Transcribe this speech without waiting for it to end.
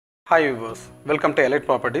Hi viewers, welcome to Elite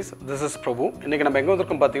Properties. This is Prabhu. இன்னைக்கு நம்ம எங்க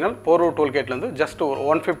வந்திருக்கோம் பாத்தீங்கன்னா போரூர் டோல் கேட்ல இருந்து ஜஸ்ட் ஒரு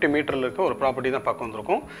 150 மீட்டர்ல இருக்க ஒரு ப்ராப்பர்ட்டி தான் பார்க்க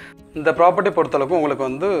வந்திருக்கோம். இந்த ப்ராப்பர்ட்டி பொறுத்தளவுக்கு உங்களுக்கு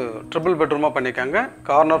வந்து ட்ரிபிள் பெட்ரூமா பண்ணிருக்காங்க.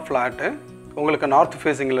 Corner flat. உங்களுக்கு நார்த்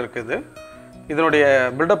ஃபேசிங்ல இருக்குது. இதனுடைய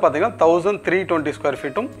பில்டப் பாத்தீங்கன்னா 1320 ஸ்கொயர்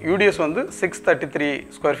ஃபீட்டும் யூடிஎஸ் வந்து 633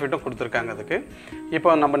 ஸ்கொயர் ஃபீட்டும் கொடுத்திருக்காங்க அதுக்கு.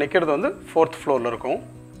 இப்போ நம்ம நிக்கிறது வந்து 4th ஃப்ளோர்ல இருக்கும்.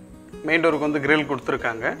 மெயின் டோருக்கு வந்து grill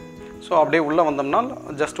கொடுத்திருக்காங்க. ஸோ அப்படியே உள்ளே வந்தோம்னா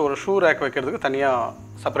ஜஸ்ட் ஒரு ஷூ ரேக் வைக்கிறதுக்கு தனியாக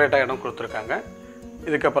செப்பரேட்டாக இடம் கொடுத்துருக்காங்க.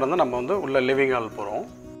 இதுக்கப்புறம் தான் நம்ம வந்து உள்ள லிவிங் ஹால் போகிறோம்.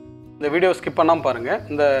 இந்த வீடியோ ஸ்கிப் பண்ணாமல் பாருங்கள்.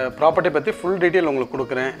 இந்த ப்ராப்பர்ட்டி பற்றி ஃபுல் டீட்டெயில் உங்களுக்கு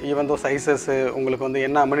கொடுக்குறேன். ஈவன் தோ சைஸஸ்ஸு, உங்களுக்கு வந்து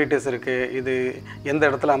என்ன அம்யூனிட்டிஸ் இருக்குது, இது எந்த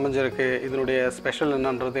இடத்துல அமைஞ்சிருக்கு, இதனுடைய ஸ்பெஷல்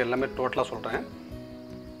என்னன்றது எல்லாமே டோட்டலாக சொல்கிறேன்.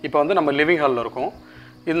 இப்போ வந்து நம்ம லிவிங் ஹாலில் இருக்கோம்.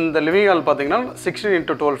 இந்த லிவிங் ஹால் பார்த்தீங்கன்னா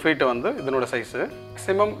 16x12 ஃபீட் வந்து இதனோட சைஸு.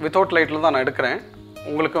 மேக்ஸிமம் வித்தவுட் லைட்டில் தான் நான் எடுக்கிறேன்.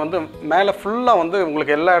 உங்களுக்கு வந்து மேலே ஃபுல்லாக வந்து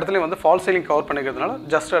உங்களுக்கு எல்லா இடத்துலையும் வந்து fall ceiling cover பண்ணிக்கிறதுனால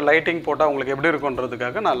just lighting போட்டால் உங்களுக்கு எப்படி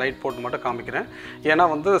இருக்குன்றதுக்காக நான் லைட் போட்டு மட்டும் காமிக்கிறேன். ஏன்னா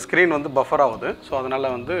வந்து ஸ்க்ரீன் வந்து பஃபர் ஆகுது. ஸோ அதனால்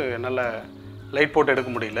வந்து என்னால் லைட் போட்டு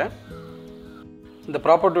எடுக்க முடியல. இந்த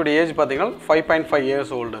ப்ராப்பர்ட்டியோட ஏஜ் பார்த்தீங்கன்னா 5.5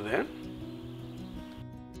 இயர்ஸ் ஓல்டு. இது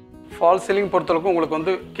ஃபால் சீலிங் பொறுத்தளவுக்கு உங்களுக்கு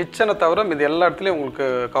வந்து கிச்சனை தவிர இது எல்லா இடத்துலையும் உங்களுக்கு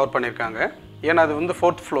கவர் பண்ணியிருக்காங்க. ஏன்னா அது வந்து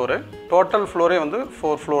 4th ஃப்ளோரு, டோட்டல் ஃப்ளோரே வந்து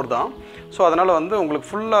 4 ஃப்ளோர் தான். ஸோ அதனால் வந்து உங்களுக்கு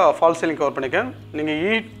ஃபுல்லாக ஃபால் சீலிங் கவர் பண்ணிக்க நீங்கள்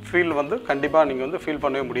ஹீட் ஃபீல் வந்து கண்டிப்பாக நீங்கள் வந்து ஃபீல்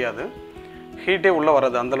பண்ணவே முடியாது. ஹீட்டே உள்ளே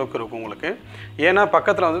வராது, அந்தளவுக்கு இருக்கும் உங்களுக்கு. ஏன்னா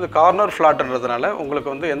பக்கத்தில் வந்து இது கார்னர் ஃப்ளாட்ன்றதுனால உங்களுக்கு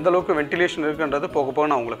வந்து எந்தளவுக்கு வென்டிலேஷன் இருக்குன்றது போக போக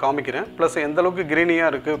நான் உங்களுக்கு காமிக்கிறேன். ப்ளஸ் எந்தளவுக்கு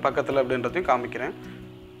க்ரீனியாக இருக்குது பக்கத்தில் அப்படின்றதையும் காமிக்கிறேன்.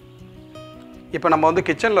 இப்போ நம்ம வந்து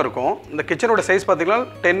கிச்சனில் இருக்கோம். இந்த கிச்சனோட சைஸ் பார்த்திங்கன்னா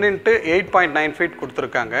 10x8.9 ஃபீட்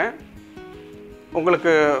கொடுத்துருக்காங்க.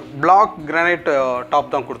 உங்களுக்கு பிளாக் கிரானைட்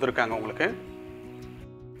டாப் தான் கொடுத்துருக்காங்க. உங்களுக்கு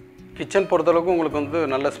கிச்சன் பொறுத்தளவுக்கு உங்களுக்கு வந்து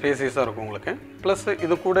நல்ல ஸ்பேசியஸாக இருக்கும் உங்களுக்கு. ப்ளஸ்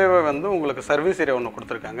இது கூடவே வந்து உங்களுக்கு சர்வீஸ் ஏரியா ஒன்று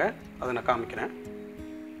கொடுத்துருக்காங்க. அதை நான் காமிக்கிறேன்.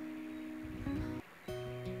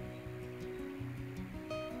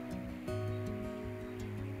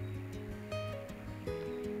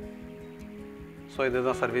 ஸோ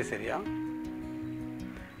இதுதான் சர்வீஸ் ஏரியா.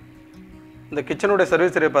 இந்த கிச்சனுடைய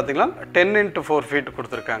சர்வீஸ் ஏரியா பார்த்தீங்கன்னா 10x4 ஃபீட்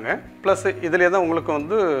கொடுத்துருக்காங்க. ப்ளஸ் இதிலே தான் உங்களுக்கு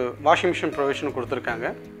வந்து வாஷிங் மிஷின் ப்ரொவிஷன் கொடுத்துருக்காங்க.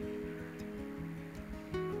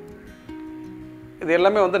 இது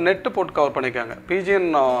எல்லாமே வந்து நெட்டு போட்டு கவர் பண்ணியிருக்காங்க. பிஜிஎன்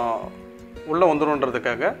உள்ளே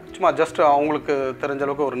வந்துடும்ன்றதுக்காக சும்மா ஜஸ்ட் அவங்களுக்கு தெரிஞ்ச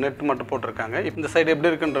அளவுக்கு ஒரு நெட் மட்டும் போட்டிருக்காங்க. இந்த சைடு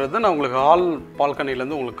எப்படி இருக்குன்றது நான் உங்களுக்கு ஹால்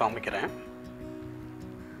பால்கனிலேருந்து உங்களுக்கு காமிக்கிறேன்.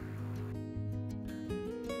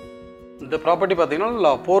 இந்த ப்ராப்பர்ட்டி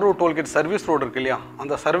பார்த்தீங்கன்னா போரூர் டோல்கேட் சர்வீஸ் ரோடு இருக்குது இல்லையா,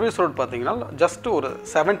 அந்த சர்வீஸ் ரோடு பார்த்தீங்கன்னா ஜஸ்ட் ஒரு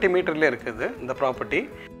 70 மீட்டர்லேயே இருக்குது இந்த ப்ராப்பர்ட்டி.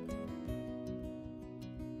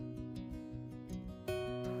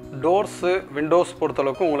 டோர்ஸு விண்டோஸ்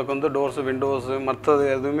பொறுத்தளவுக்கு உங்களுக்கு வந்து டோர்ஸு விண்டோஸு மற்றது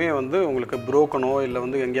எதுவுமே வந்து உங்களுக்கு ப்ரோக்கனோ இல்லை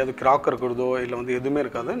வந்து எங்கேயாவது கிராக் இருக்கிறதோ இல்லை வந்து எதுவுமே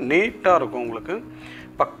இருக்காது. நீட்டாக இருக்கும் உங்களுக்கு,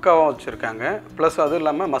 பக்காவாக வச்சுருக்காங்க. ப்ளஸ் அதுவும்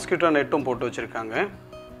இல்லாமல் மஸ்கிட்டோ நெட்டும் போட்டு வச்சுருக்காங்க.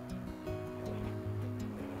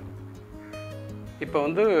 இப்போ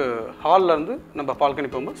வந்து ஹாலில் இருந்து நம்ம பால்கனி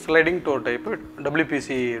போகும்போது sliding door type WPC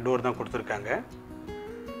door தான் கொடுத்துருக்காங்க.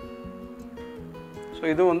 ஸோ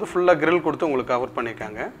இது வந்து ஃபுல்லாக கிரில் கொடுத்து உங்களுக்கு கவர்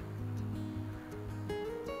பண்ணியிருக்காங்க.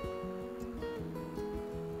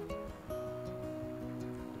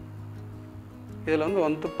 இதில்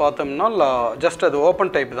வந்து பார்த்தோம்னா ஜஸ்ட் அது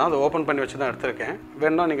ஓப்பன் டைப் தான். அது ஓப்பன் பண்ணி வச்சு தான் எடுத்திருக்கேன்.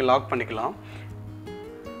 வேணுன்னா நீங்கள் லாக் பண்ணிக்கலாம்.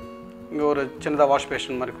 இங்கே ஒரு சின்னதாக வாஷ்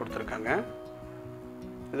பேஷன் மாதிரி கொடுத்துருக்காங்க.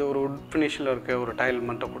 இது ஒரு வுட் ஃபினிஷில் இருக்க ஒரு டைல்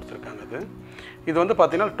மட்டும் கொடுத்துருக்காங்க. இது வந்து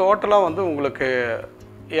பார்த்திங்கன்னா டோட்டலாக வந்து உங்களுக்கு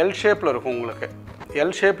எல் ஷேப்பில் இருக்கும். உங்களுக்கு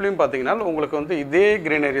எல் ஷேப்லேயும் பார்த்திங்கன்னா உங்களுக்கு வந்து இதே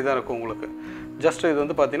க்ரீனரி தான் இருக்கும் உங்களுக்கு. ஜஸ்ட் இது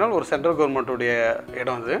வந்து பார்த்திங்கன்னா ஒரு சென்ட்ரல் கவர்மெண்ட்டுடைய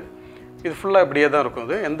இடம். இது ஃபுல்லாக இப்படியே தான் இருக்கும்.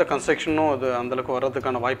 இது எந்த கன்ஸ்ட்ரக்ஷனும் அது அந்தளவுக்கு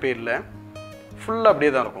வர்றதுக்கான வாய்ப்பே இல்லை. ஃபுல்லாக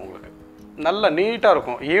அப்படியே தான் இருக்கும் உங்களுக்கு. நல்லா நீட்டாக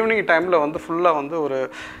இருக்கும். ஈவினிங் டைமில் வந்து ஃபுல்லாக வந்து ஒரு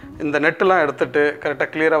இந்த நெட்டெலாம் எடுத்துகிட்டு கரெக்டாக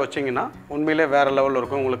கிளியராக வச்சிங்கன்னா உண்மையிலே வேறு லெவலில்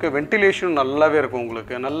இருக்கும். உங்களுக்கு வென்டிலேஷன் நல்லாவே இருக்கும்.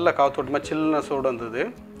 உங்களுக்கு நல்ல காற்றோட்டமாக சில்னஸோடு இருந்தது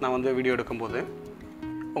நான் வந்து வீடியோ எடுக்கும்போது.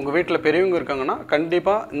 உங்கள் வீட்டில் பெரியவங்க இருக்காங்கன்னா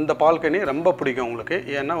கண்டிப்பாக இந்த பால்கனி ரொம்ப பிடிக்கும் உங்களுக்கு.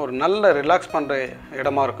 ஏன்னா ஒரு நல்ல ரிலாக்ஸ் பண்ணுற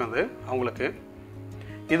இடமா இருக்கும் இது அவங்களுக்கு.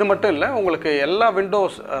 இது மட்டும் இல்லை, உங்களுக்கு எல்லா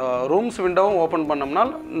விண்டோஸ் ரூம்ஸ் விண்டோவும் ஓப்பன் பண்ணோம்னா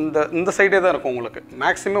இந்த சைடே தான் இருக்கும் உங்களுக்கு.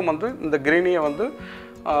 மேக்ஸிமம் வந்து இந்த க்ரீனியை வந்து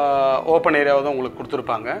ஓப்பன் ஏரியாவை தான் உங்களுக்கு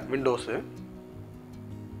கொடுத்துருப்பாங்க விண்டோஸு.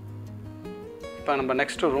 இப்போ நம்ம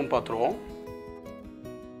நெக்ஸ்ட்டு ரூம் பார்த்துருவோம்.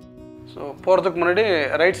 ஸோ போகிறதுக்கு முன்னாடி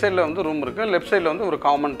ரைட் சைடில் வந்து ரூம் இருக்குது, லெஃப்ட் சைடில் வந்து ஒரு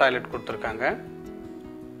காமன் டாய்லெட் கொடுத்துருக்காங்க.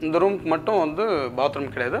 இந்த ரூமுக்கு மட்டும் வந்து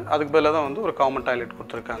பாத்ரூம் கிடையாது, அதுக்கு பதிலாக தான் வந்து ஒரு காமன் டாய்லெட்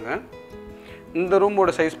கொடுத்துருக்காங்க. இந்த ரூமோட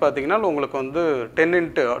சைஸ் பார்த்தீங்கன்னா உங்களுக்கு வந்து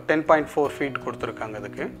 10x10.4 ஃபீட்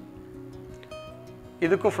கொடுத்துருக்காங்க.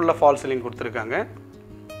 இதுக்கும் ஃபுல்லாக ஃபால் சீலிங் கொடுத்துருக்காங்க.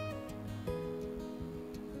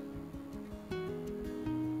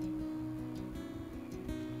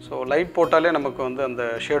 ஸோ ஸோ லைட் போட்டாலே நமக்கு வந்து அந்த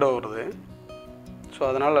ஷேடோ வருது. ஸோ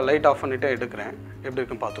அதனால் லைட் ஆஃப் பண்ணிவிட்டு எடுக்கிறேன். எப்படி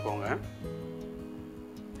இருக்குன்னு பார்த்துக்கோங்க.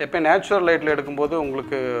 எப்போ நேச்சுரல் லைட்டில் எடுக்கும்போது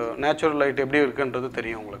உங்களுக்கு நேச்சுரல் லைட் எப்படி இருக்குன்றது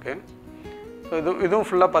தெரியும் உங்களுக்கு. ஸோ இதுவும்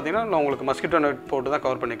ஃபுல்லாக பார்த்தீங்கன்னா நான் உங்களுக்கு மஸ்கிட்டோ நெட் போட்டு தான்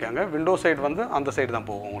கவர் பண்ணிக்காங்க. விண்டோ சைடு வந்து அந்த சைடு தான்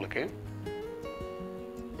போகும் உங்களுக்கு.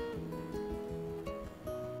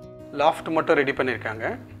 லாஃப்ட் மட்டும் ரெடி பண்ணியிருக்காங்க.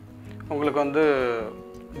 உங்களுக்கு வந்து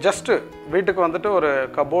ஜஸ்ட்டு வீட்டுக்கு வந்துட்டு ஒரு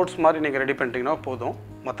கபோர்ட்ஸ் மாதிரி நீங்கள் ரெடி பண்ணிட்டீங்கன்னா போதும்.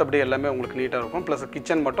 மற்றபடி எல்லாமே உங்களுக்கு நீட்டாக இருக்கும். ப்ளஸ்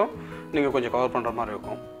கிச்சன் மட்டும் நீங்கள் கொஞ்சம் கவர் பண்ணுற மாதிரி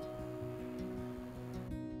இருக்கும்.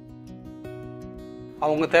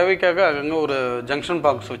 அவங்க தேவைக்காக அங்கே ஒரு ஜங்ஷன்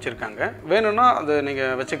பாக்ஸ் வச்சுருக்காங்க. வேணும்னா அது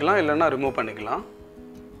நீங்கள் வச்சுக்கலாம், இல்லைன்னா ரிமூவ் பண்ணிக்கலாம்.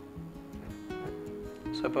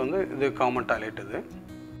 ஸோ இப்போ வந்து இது காமன் டாய்லெட். இது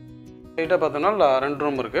லைட்டாக பார்த்தோன்னா 2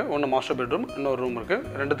 ரூம் இருக்குது. ஒன்று மாஸ்டர் பெட்ரூம், இன்னொரு ரூம் இருக்குது.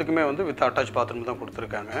 ரெண்டுத்துக்குமே வந்து வித் அட்டாச் பாத்ரூம் தான்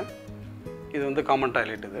கொடுத்துருக்காங்க. இது வந்து காமன்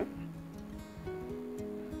டாய்லெட். இது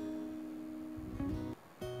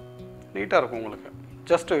நீட்டாக இருக்கும் உங்களுக்கு.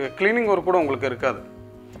 ஜஸ்ட்டு க்ளீனிங் ஒர்க் கூட உங்களுக்கு இருக்காது.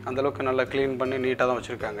 அந்தளவுக்கு நல்லா க்ளீன் பண்ணி நீட்டாக தான்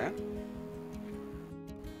வச்சுருக்காங்க.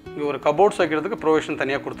 இங்கே ஒரு கபோர்ட்ஸ் வைக்கிறதுக்கு ப்ரொவிஷன்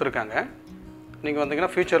தனியாக கொடுத்துருக்காங்க. நீங்கள்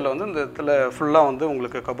வந்தீங்கன்னா ஃபியூச்சரில் வந்து இந்த இடத்துல ஃபுல்லாக வந்து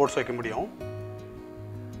உங்களுக்கு கபோர்ட்ஸ் வைக்க முடியும்.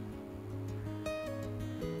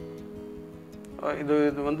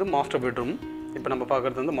 இது வந்து மாஸ்டர் பெட்ரூம். இப்போ நம்ம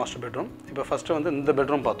பார்க்குறது வந்து மாஸ்டர் பெட்ரூம். இப்போ ஃபஸ்ட்டு வந்து இந்த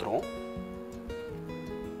பெட்ரூம் பார்த்துருவோம்.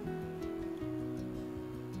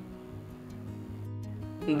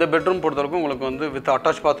 இந்த பெட்ரூம் பொறுத்தவரைக்கும் உங்களுக்கு வந்து வித்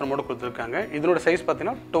அட்டாச் பாத்ரூமோடு கொடுத்துருக்காங்க. இதனோட சைஸ்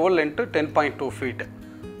பார்த்தீங்கன்னா 12 × 10.2 ஃபீட்.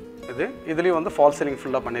 இதுலேயும் வந்து ஃபால் சீலிங்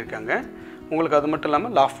ஃபுல்லாக பண்ணியிருக்காங்க. உங்களுக்கு அது மட்டும்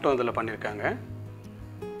இல்லாமல் லாஃப்ட்டும் இதில் பண்ணியிருக்காங்க.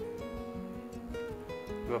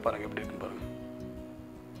 இப்போ பாருங்கள் எப்படி இருக்குன்னு பாருங்கள்.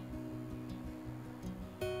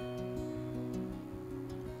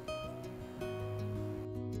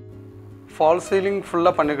 ஃபால் சீலிங்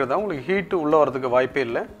ஃபுல்லாக பண்ணிக்கிறதா உங்களுக்கு ஹீட்டு உள்ளே வரதுக்கு வாய்ப்பே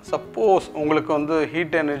இல்லை. சப்போஸ் உங்களுக்கு வந்து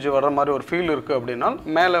ஹீட் எனர்ஜி வர்ற மாதிரி ஒரு ஃபீல் இருக்குது அப்படின்னா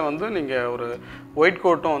மேலே வந்து நீங்கள் ஒரு ஒயிட்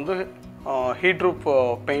கோட்டும் வந்து ஹீட் ரூப்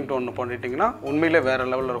பெயிண்ட் ஒன்று பண்ணிட்டிங்கன்னா உண்மையிலே வேறு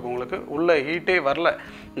லெவலில் இருக்கும் உங்களுக்கு. உள்ளே ஹீட்டே வரல.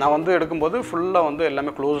 நான் வந்து எடுக்கும்போது ஃபுல்லாக வந்து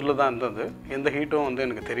எல்லாமே க்ளோஸில் தான் இருந்தது. எந்த ஹீட்டும் வந்து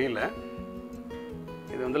எனக்கு தெரியல.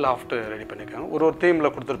 இது வந்து லாஃப்ட் ரெடி பண்ணியிருக்காங்க. ஒரு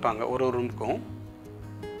தீமில் கொடுத்துருப்பாங்க ஒரு ரூமுக்கும்.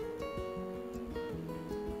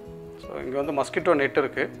 ஸோ இங்கே வந்து மஸ்கிட்டோ நெட்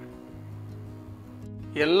இருக்குது.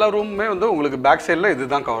 எல்லா ரூமுமே வந்து உங்களுக்கு பேக் சைடில் இது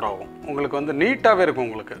தான் கவர் ஆகும். உங்களுக்கு வந்து நீட்டாகவே இருக்கும்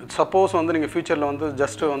உங்களுக்கு. சப்போஸ் வந்து நீங்கள் ஃப்யூச்சரில் வந்து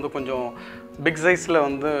ஜஸ்ட்டு வந்து கொஞ்சம் பிக் சைஸில்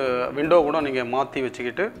வந்து விண்டோ கூட நீங்கள் மாற்றி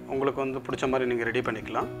வச்சுக்கிட்டு உங்களுக்கு வந்து பிடிச்ச மாதிரி நீங்கள் ரெடி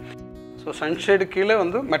பண்ணிக்கலாம். ஸோ சன்ஷேடு கீழே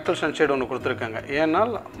வந்து மெட்டல் சன்ஷேடு ஒன்று கொடுத்துருக்காங்க.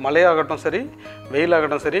 ஏன்னால் மழையாகட்டும் சரி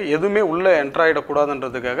வெயிலாகட்டும் சரி எதுவுமே உள்ளே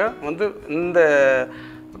என்ட்ராயிடக்கூடாதுன்றதுக்காக வந்து இந்த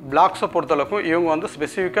பிளாக்ஸை பொறுத்தளவுக்கும் இவங்க வந்து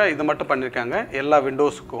ஸ்பெசிஃபிக்காக இது மட்டும் பண்ணியிருக்காங்க எல்லா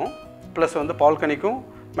விண்டோஸுக்கும். ப்ளஸ் வந்து பால்கனிக்கும்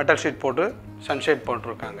மெட்டல் ஷீட் போட்டு சன்ஷேட்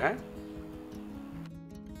போட்டிருக்காங்க.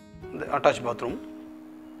 இந்த அட்டாச் பாத்ரூம்.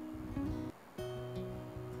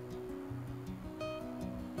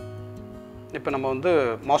 இப்போ நம்ம வந்து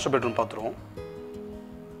மாஸ்டர் பெட்ரூம் பார்த்துருவோம்.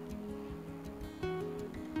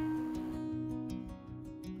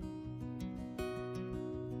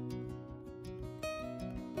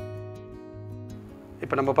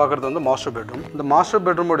 இப்போ நம்ம பார்க்குறது வந்து மாஸ்டர் பெட்ரூம். இந்த மாஸ்டர்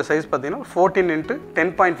பெட்ரூமோட சைஸ் பார்த்தீங்கன்னா 14 ×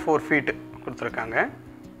 10.4 ஃபீட் கொடுத்துருக்காங்க.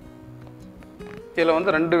 இதில்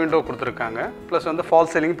வந்து 2 விண்டோ கொடுத்துருக்காங்க. ப்ளஸ் வந்து ஃபால்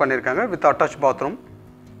சீலிங் பண்ணியிருக்காங்க வித் அட்டாச் பாத்ரூம்.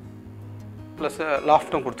 ப்ளஸ்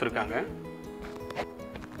லாஃப்ட்டும் கொடுத்துருக்காங்க.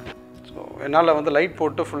 ஸோ என்னால் வந்து லைட்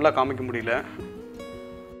போட்டு ஃபுல்லாக காமிக்க முடியல.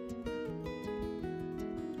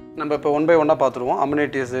 நம்ம இப்போ 1 by 1 பார்த்துருவோம்.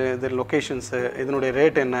 அம்யூனிட்டிஸு, இது லொக்கேஷன்ஸு, இதனுடைய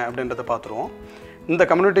ரேட் என்ன அப்படின்றத பார்த்துருவோம். இந்த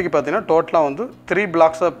கம்யூனிட்டிக்கு பார்த்தீங்கன்னா டோட்டலாக வந்து 3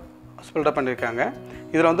 பிளாக்ஸாக ஸ்பில்டப் பண்ணியிருக்காங்க.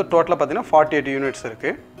 இதில் வந்து டோட்டலாக பார்த்தீங்கன்னா 48 யூனிட்ஸ்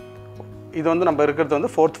இருக்குது. இது வந்து நம்ம இருக்கிறது வந்து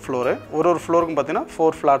 4th ஃப்ளோரு. ஒரு ஃப்ளோருக்கும் பார்த்தீங்கன்னா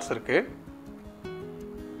 4 ஃப்ளாட்ஸ் இருக்குது.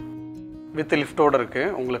 வித் லிஃப்டோடு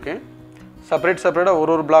இருக்குது. உங்களுக்கு செப்பரேட்டாக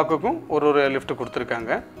ஒரு பிளாக்குக்கும் ஒரு லிஃப்ட்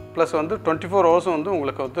கொடுத்துருக்காங்க. ப்ளஸ் வந்து 24 ஹவர்ஸும் வந்து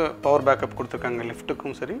உங்களுக்கு வந்து பவர் பேக்கப் கொடுத்துருக்காங்க.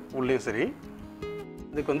 லிஃப்ட்டுக்கும் சரி உள்ளேயும் சரி.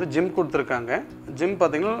 இதுக்கு வந்து ஜிம் கொடுத்துருக்காங்க. ஜிம்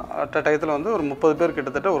பார்த்திங்கன்னா டயத்தில் வந்து ஒரு 30 பேர்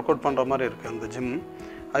கிட்டத்தட்ட ஒர்க் அவுட் பண்ணுற மாதிரி இருக்குது அந்த ஜிம்.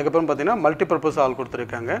 அதுக்கப்புறம் பார்த்திங்கன்னா மல்டிபர்பஸ் ஹால்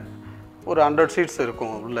கொடுத்துருக்காங்க. ஒரு 100 சீட்ஸ்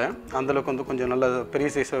இருக்கும் உள்ளே. அந்தளவுக்கு வந்து கொஞ்சம் நல்ல பெரிய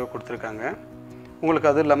சைஸாக கொடுத்துருக்காங்க. உங்களுக்கு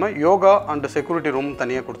அது இல்லாமல் யோகா அண்ட் செக்யூரிட்டி ரூம்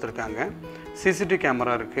தனியாக கொடுத்துருக்காங்க. சிசிடிவி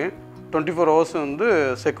கேமரா இருக்குது. 24 ஹவர்ஸ் வந்து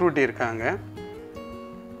செக்யூரிட்டி இருக்காங்க.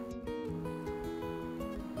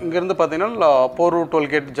 இங்கேருந்து பார்த்தீங்கன்னா போரூர்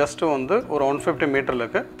டோல்கேட் ஜஸ்ட்டு வந்து ஒரு 150 மீட்டரில்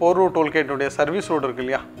இருக்குது. போரூர் டோல்கேட்டுடைய சர்வீஸ் ரோடு இருக்குது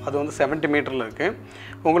இல்லையா, அது வந்து 70 மீட்டரில் இருக்குது.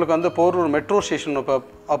 உங்களுக்கு வந்து போரூர் மெட்ரோ ஸ்டேஷன் இப்போ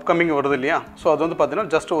அப்கமிங் வருது இல்லையா, ஸோ அது வந்து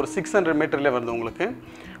பார்த்தீங்கன்னா ஜஸ்ட் ஒரு 600 மீட்டர்லேயே வருது உங்களுக்கு.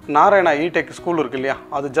 நாராயணா இடெக் ஸ்கூல் இருக்குது இல்லையா,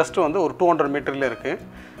 அது ஜஸ்ட்டு வந்து ஒரு 200 மீட்டர்லேயே இருக்குது.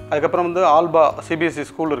 அதுக்கப்புறம் வந்து ஆல்பா சிபிஎஸ்சி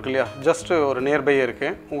ஸ்கூல் இருக்குது இல்லையா, ஜஸ்ட்டு ஒரு நியர்பையே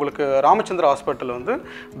இருக்குது. உங்களுக்கு ராமச்சந்திர ஹாஸ்பிட்டல் வந்து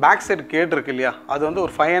பேக் சைடு கேட் இருக்குது இல்லையா, அது வந்து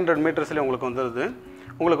ஒரு 500 மீட்டர்ஸ்லேயே உங்களுக்கு வந்துடுது.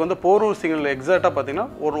 உங்களுக்கு வந்து போரூர் சிக்னல் எக்ஸாக்டாக பார்த்தீங்கன்னா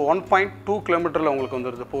ஒரு 1.2 கிலோமீட்டரில் உங்களுக்கு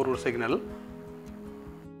வந்துடுது போரூர் சிக்னல்.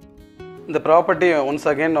 இந்த ப்ராப்பர்ட்டி ஒன்ஸ்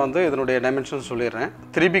அகெயின் வந்து இதனுடைய டைமென்ஷன் சொல்லிடுறேன்.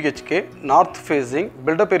 3 BHK, north facing,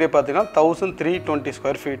 build up area பார்த்தீங்கன்னா 1320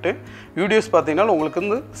 ஸ்கொயர் ஃபீட்டு. யூடிஎஸ் பார்த்தீங்கன்னா உங்களுக்கு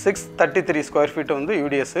வந்து 633 ஸ்கொயர் ஃபீட்டு வந்து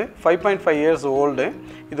யூடிஎஸ். 5.5 years old.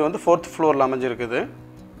 இது வந்து 4th ஃப்ளோரில் அமைஞ்சிருக்குது.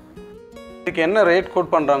 இதுக்கு என்ன ரேட்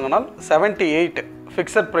கோட் பண்ணுறாங்கன்னா 78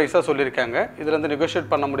 ஃபிக்ஸட் ப்ரைஸாக சொல்லியிருக்காங்க. இதில் வந்து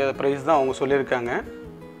நெகோஷியேட் பண்ண முடியாத ப்ரைஸ் தான் அவங்க சொல்லியிருக்காங்க.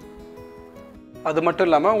 அது மட்டும்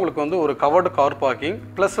இல்லாமல் உங்களுக்கு வந்து ஒரு கவர்டு கார் பார்க்கிங்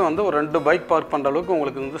ப்ளஸ் வந்து ஒரு 2 பைக் பார்க் பண்ணுற அளவுக்கு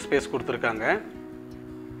உங்களுக்கு வந்து ஸ்பேஸ் கொடுத்துருக்காங்க.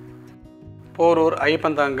 போரூர்,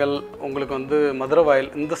 ஐயப்பந்தாங்கல், உங்களுக்கு வந்து மதுரவாயில்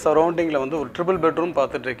இந்த சரௌண்டிங்கில் வந்து ஒரு ட்ரிபிள் பெட்ரூம்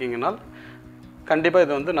பார்த்துட்ருக்கீங்கன்னா கண்டிப்பாக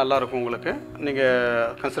இது வந்து நல்லாயிருக்கும். உங்களுக்கு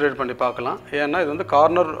நீங்கள் கன்சிடர் பண்ணி பார்க்கலாம். ஏன்னா இது வந்து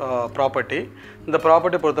கார்னர் ப்ராப்பர்ட்டி. இந்த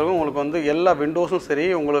ப்ராப்பர்ட்டி பொறுத்தவரைக்கும் உங்களுக்கு வந்து எல்லா விண்டோஸும் சரி,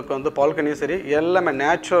 உங்களுக்கு வந்து பால்கனியும் சரி, எல்லாமே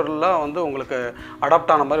நேச்சுரலாக வந்து உங்களுக்கு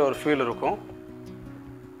அடாப்ட் ஆன மாதிரி ஒரு ஃபீல் இருக்கும்.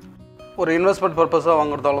 ஒரு இன்வெஸ்ட்மெண்ட் பர்பஸாக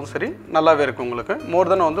வாங்குறதாலும் சரி நல்லாவே இருக்குது. உங்களுக்கு மோர்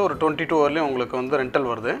தென் வந்து ஒரு 22 வரலையும் உங்களுக்கு வந்து ரெண்டல்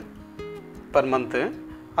வருது பர் மந்த்து.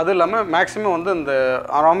 அதுவும் இல்லாமல் மேக்ஸிமம் வந்து இந்த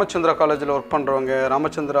ராமச்சந்திரா காலேஜில் ஒர்க் பண்ணுறவங்க,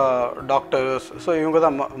 ராமச்சந்திரா டாக்டர்ஸ், ஸோ இவங்க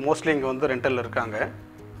தான் மோஸ்ட்லி இங்கே வந்து ரெண்டலில் இருக்காங்க.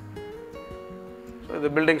 ஸோ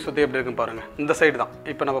இது பில்டிங் சுற்றி எப்படி இருக்குன்னு பாருங்கள். இந்த சைடு தான்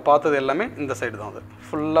இப்போ நம்ம பார்த்தது எல்லாமே இந்த சைடு தான். அது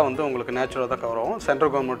ஃபுல்லாக வந்து உங்களுக்கு நேச்சுரலாக தான் கவர் ஆகும்.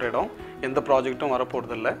 சென்ட்ரல் கவர்மெண்ட் இடம், எந்த ப்ராஜெக்ட்டும்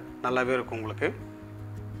வரப்போகிறது இல்லை. நல்லாவே இருக்கும் உங்களுக்கு.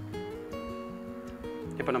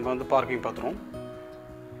 இப்போ நம்ம வந்து பார்க்கிங் பார்த்துருவோம்.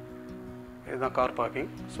 இதுதான் கார் பார்க்கிங்.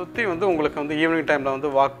 சுற்றி வந்து உங்களுக்கு வந்து ஈவினிங் டைமில் வந்து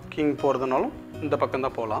வாக்கிங் போகிறதுனாலும் இந்த பக்கம்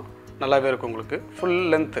தான் போகலாம். நல்லாவே இருக்கும் உங்களுக்கு. ஃபுல்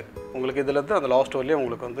லென்த்து உங்களுக்கு இதுலேருந்து அந்த லாஸ்ட் வரலையும்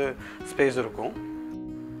உங்களுக்கு வந்து ஸ்பேஸ் இருக்கும்.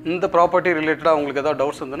 இந்த ப்ராப்பர்ட்டி ரிலேட்டடாக உங்களுக்கு ஏதாவது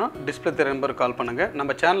டவுட்ஸ் இருந்ததுன்னா டிஸ்பிளே தெரிய நம்பருக்கு கால் பண்ணுங்கள்.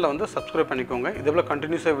 நம்ம சேனலை வந்து சப்ஸ்கிரைப் பண்ணிக்கோங்க. இதே போல்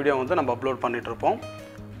கண்டினியூஸாக வீடியோ வந்து நம்ம அப்லோட் பண்ணிகிட்ருப்போம்.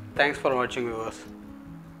 தேங்க்ஸ் ஃபார் வாட்சிங் வியூவர்ஸ்.